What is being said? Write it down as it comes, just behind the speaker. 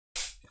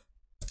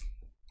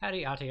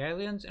Howdy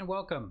ArtyAliens and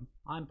welcome.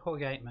 I'm Paul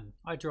Gateman.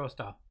 I draw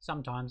stuff.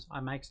 Sometimes I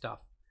make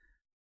stuff.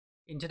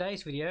 In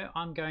today's video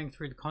I'm going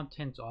through the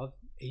contents of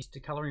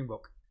Easter Colouring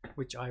Book,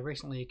 which I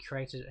recently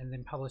created and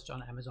then published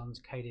on Amazon's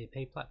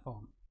KDP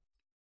platform.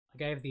 I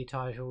gave the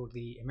title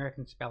the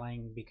American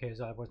spelling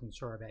because I wasn't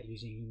sure about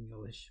using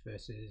English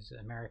versus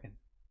American.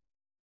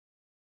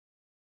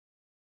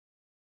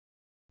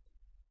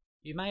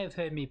 You may have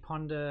heard me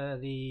ponder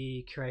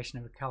the creation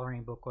of a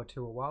colouring book or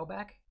two a while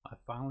back. I've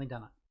finally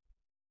done it.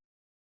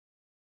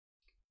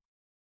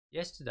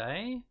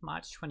 Yesterday,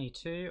 March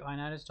 22, I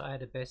noticed I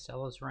had a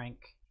bestsellers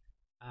rank.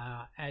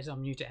 As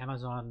I'm new to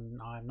Amazon,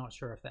 I'm not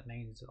sure if that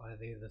means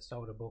I've either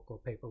sold a book or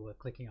people are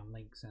clicking on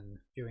links and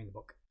viewing the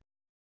book.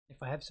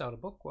 If I have sold a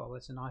book, well,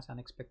 that's a nice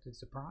unexpected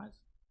surprise.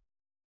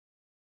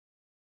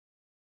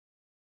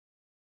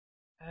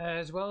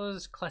 As well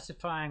as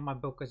classifying my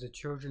book as a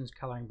children's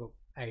colouring book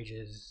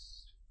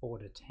ages 4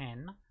 to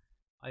 10,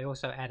 I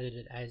also added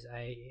it as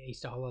a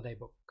Easter holiday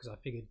book because I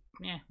figured,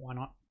 yeah, why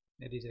not?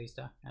 It is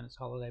Easter and it's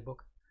a holiday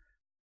book.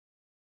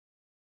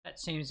 That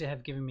seems to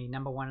have given me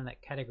number 1 in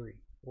that category.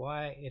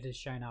 Why it has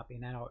shown up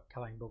in adult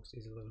colouring books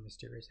is a little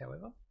mysterious,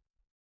 however.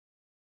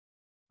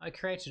 I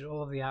created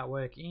all of the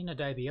artwork in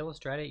Adobe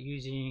Illustrator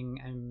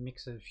using a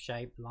mix of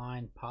shape,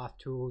 line, path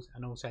tools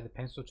and also the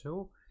pencil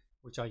tool,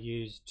 which I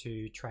used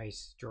to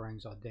trace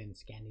drawings I then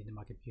scanned into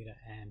my computer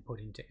and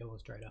put into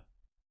Illustrator.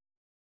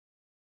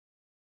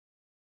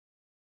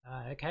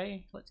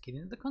 Okay, let's get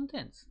into the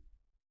contents.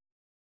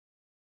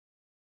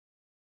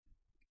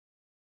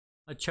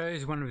 I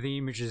chose one of the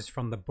images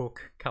from the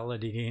book,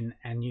 coloured it in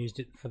and used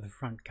it for the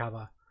front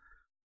cover.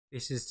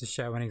 This is to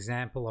show an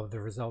example of the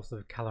results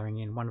of colouring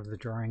in one of the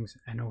drawings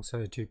and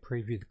also to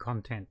preview the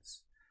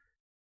contents.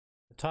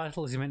 The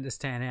title is meant to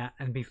stand out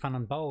and be fun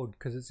and bold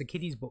because it's a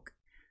kiddies book.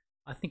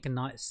 I think a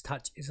nice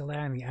touch is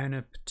allowing the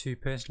owner to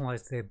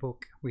personalise their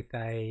book with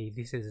a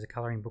 "This is a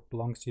colouring book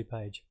belongs to"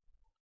 page.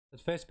 The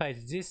first page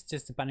is this,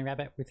 just a bunny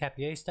rabbit with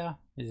Happy Easter.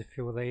 There's a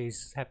few of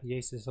these Happy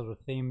Easter sort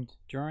of themed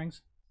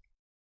drawings.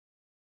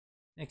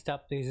 Next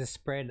up, there's a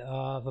spread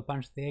of a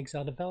bunch of the eggs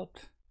I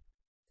developed.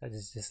 So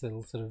there's this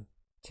little sort of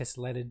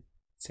tessellated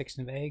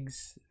section of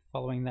eggs.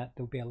 Following that,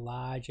 there'll be a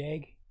large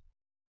egg.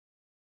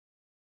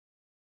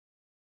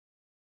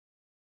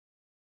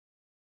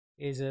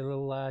 Here's a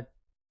little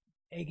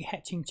egg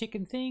hatching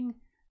chicken thing.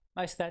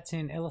 Most of that's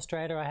in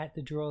Illustrator. I had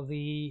to draw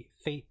the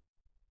feet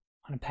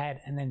on a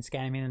pad and then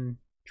scan them in and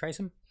trace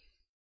them.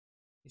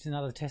 It's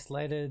another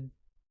tessellated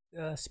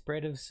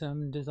spread of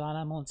some design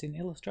elements in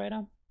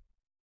Illustrator.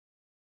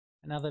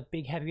 Another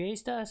big Happy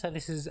Easter. So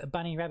this is a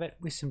bunny rabbit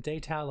with some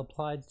detail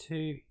applied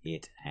to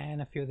it and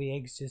a few of the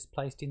eggs just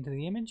placed into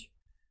the image.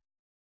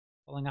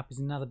 Following up is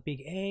another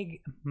big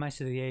egg.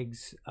 Most of the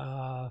eggs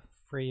are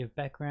free of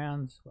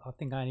backgrounds. I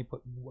think I only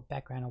put a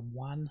background of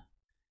one.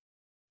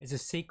 There's a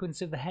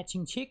sequence of the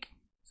hatching chick.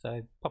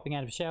 So popping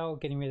out of shell,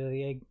 getting rid of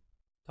the egg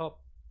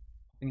top,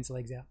 popping its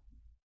legs out.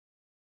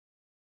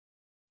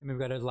 And we've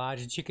got a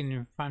larger chicken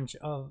in front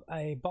of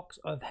a box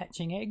of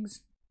hatching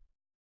eggs.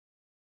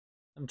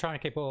 I'm trying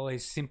to keep all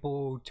these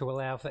simple to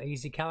allow for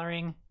easy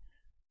colouring.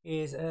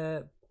 Here's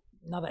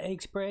another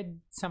egg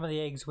spread. Some of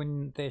the eggs,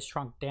 when they're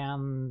shrunk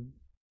down,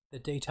 the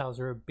details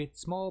are a bit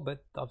small,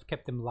 but I've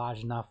kept them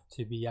large enough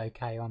to be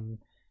okay on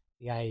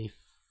the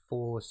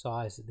A4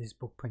 size that this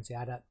book prints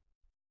out at.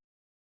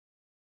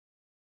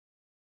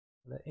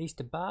 The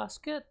Easter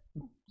basket.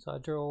 So I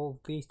drew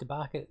the Easter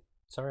basket.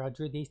 I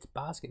drew the Easter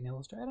basket in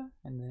Illustrator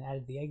and then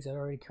added the eggs I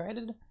already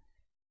created.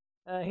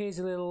 Here's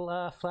a little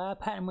flower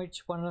pattern,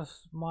 which one of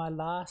my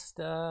last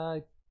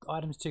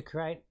items to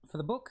create for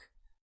the book,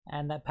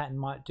 and that pattern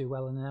might do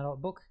well in an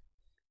adult book.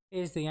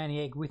 Here's the only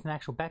egg with an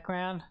actual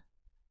background.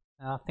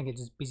 I think it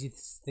just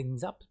busies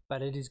things up,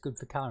 but it is good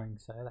for colouring,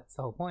 so that's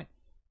the whole point.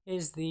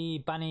 Here's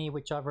the bunny,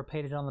 which I've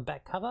repeated on the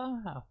back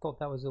cover. I thought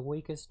that was the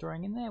weakest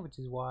drawing in there, which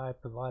is why I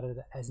provided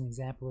it as an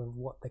example of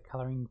what the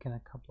colouring can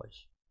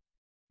accomplish.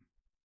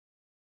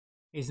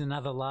 Here's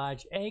another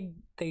large egg.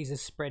 These are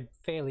spread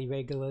fairly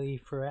regularly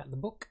throughout the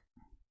book.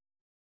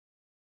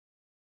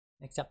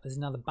 Next up there's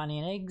another bunny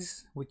and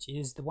eggs, which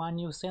is the one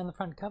you'll see on the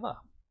front cover.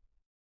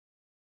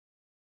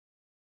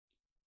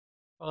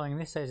 Following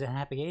this there's a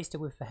Happy Easter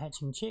with the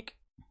hatching chick.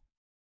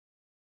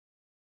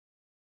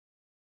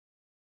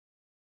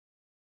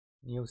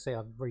 You'll see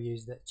I've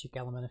reused that chick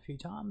element a few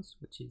times,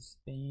 which is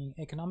being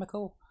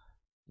economical.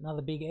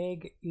 Another big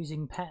egg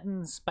using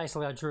patterns.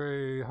 Basically I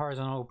drew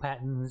horizontal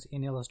patterns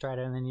in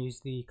Illustrator and then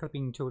used the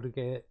clipping tool to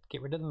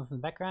get rid of them from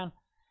the background.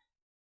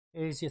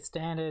 Here's your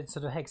standard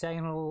sort of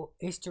hexagonal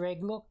Easter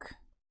egg look,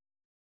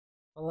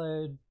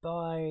 followed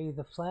by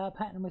the flower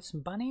pattern with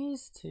some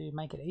bunnies to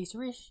make it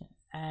Easterish.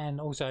 And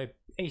also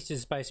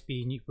Easter's supposed to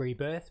be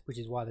rebirth, which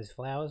is why there's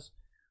flowers.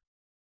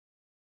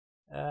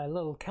 A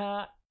little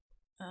cart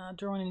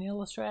drawn in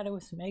Illustrator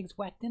with some eggs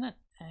whacked in it,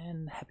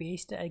 and Happy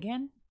Easter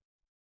again.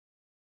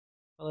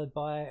 Followed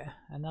by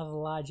another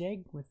large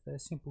egg with a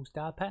simple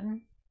star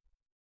pattern.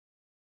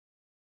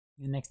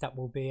 And next up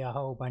will be a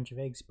whole bunch of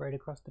eggs spread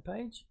across the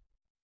page,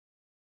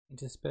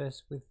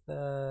 interspersed with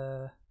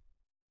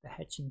the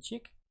hatching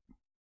chick.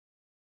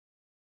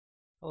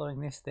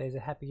 Following this, there's a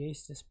Happy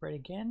Easter spread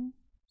again.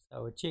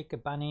 So a chick, a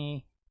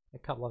bunny, a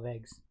couple of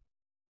eggs.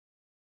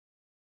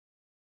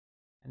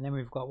 And then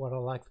we've got what I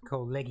like to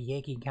call leggy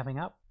eggy coming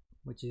up,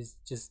 which is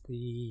just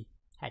the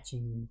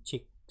hatching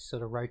chick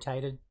sort of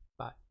rotated,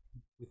 but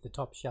with the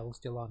top shell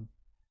still on.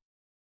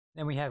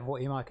 Then we have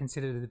what you might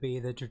consider to be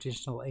the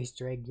traditional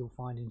Easter egg you'll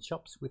find in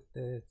shops with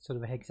the sort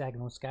of a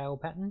hexagonal scale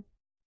pattern.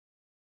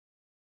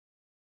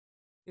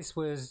 This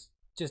was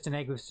just an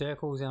egg with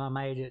circles, and I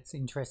made it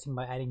interesting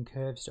by adding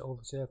curves to all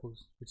the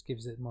circles, which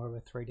gives it more of a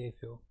 3D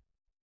feel.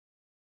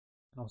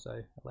 And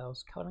also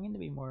allows colouring in to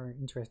be more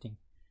interesting.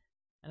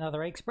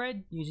 Another egg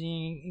spread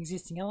using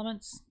existing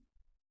elements.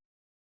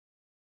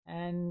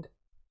 And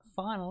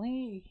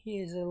finally,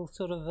 here's a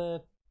sort of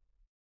a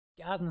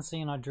garden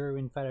scene I drew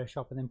in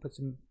Photoshop and then put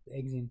some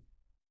eggs in.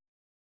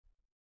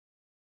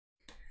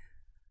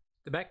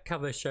 The back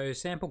cover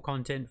shows sample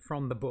content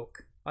from the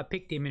book. I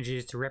picked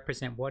images to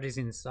represent what is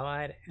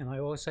inside, and I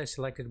also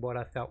selected what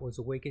I felt was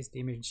the weakest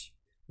image,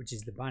 which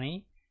is the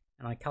bunny,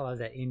 and I coloured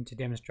that in to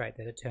demonstrate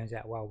that it turns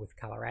out well with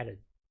colour added.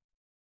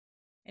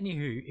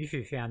 Anywho, if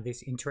you found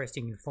this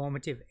interesting,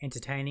 informative,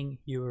 entertaining,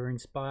 you were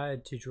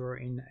inspired to draw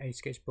in a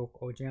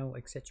sketchbook or journal,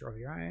 etc. of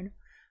your own,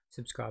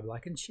 subscribe,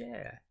 like and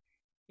share.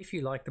 If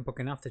you like the book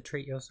enough to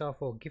treat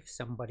yourself or gift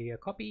somebody a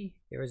copy,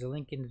 there is a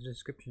link in the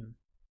description.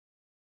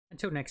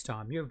 Until next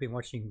time, you have been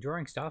watching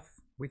Drawing Stuff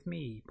with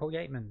me, Paul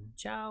Yateman.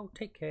 Ciao,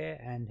 take care,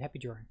 and happy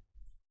drawing.